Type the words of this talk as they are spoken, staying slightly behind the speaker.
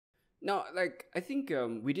No, like I think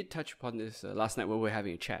we did touch upon this last night when we were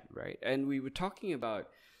having a chat, right? And we were talking about,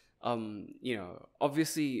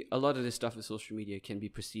 obviously a lot of this stuff with social media can be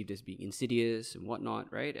perceived as being insidious and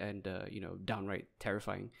whatnot, right? And downright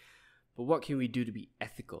terrifying. But what can we do to be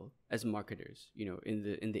ethical as marketers,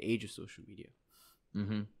 in the age of social media,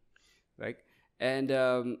 Mm-hmm. right? And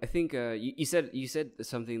I think you said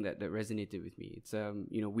something that resonated with me. It's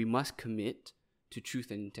we must commit to truth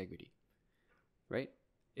and integrity, right?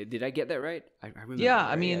 Did I get that right? I remember. Yeah,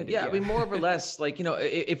 I Right? mean, Did, yeah, I yeah. mean, more or less, like,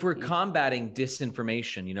 if we're Mm. combating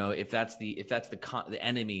disinformation, if that's the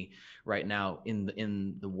enemy right now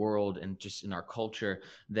in the world and just in our culture,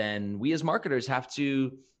 then we as marketers have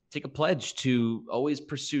to take a pledge to always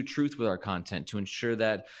pursue truth with our content, to ensure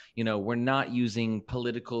that we're not using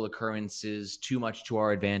political occurrences too much to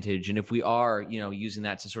our advantage, and if we are using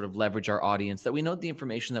that to sort of leverage our audience, that we know the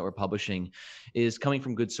information that we're publishing is coming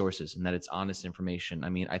from good sources and that it's honest information. I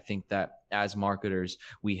mean, I think that as marketers,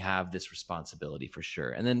 we have this responsibility for sure.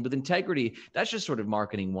 And then with integrity, that's just sort of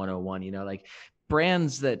marketing 101, like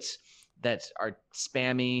brands that are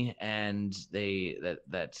spammy and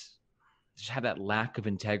that just have that lack of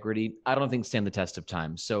integrity, I don't think stand the test of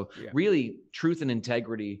time. So Yeah. really, truth and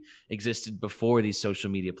integrity existed before these social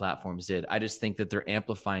media platforms did. I just think that they're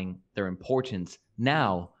amplifying their importance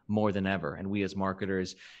now more than ever. And we as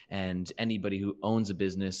marketers and anybody who owns a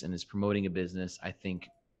business and is promoting a business, I think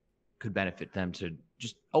could benefit them to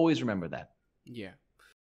just always remember that. Yeah.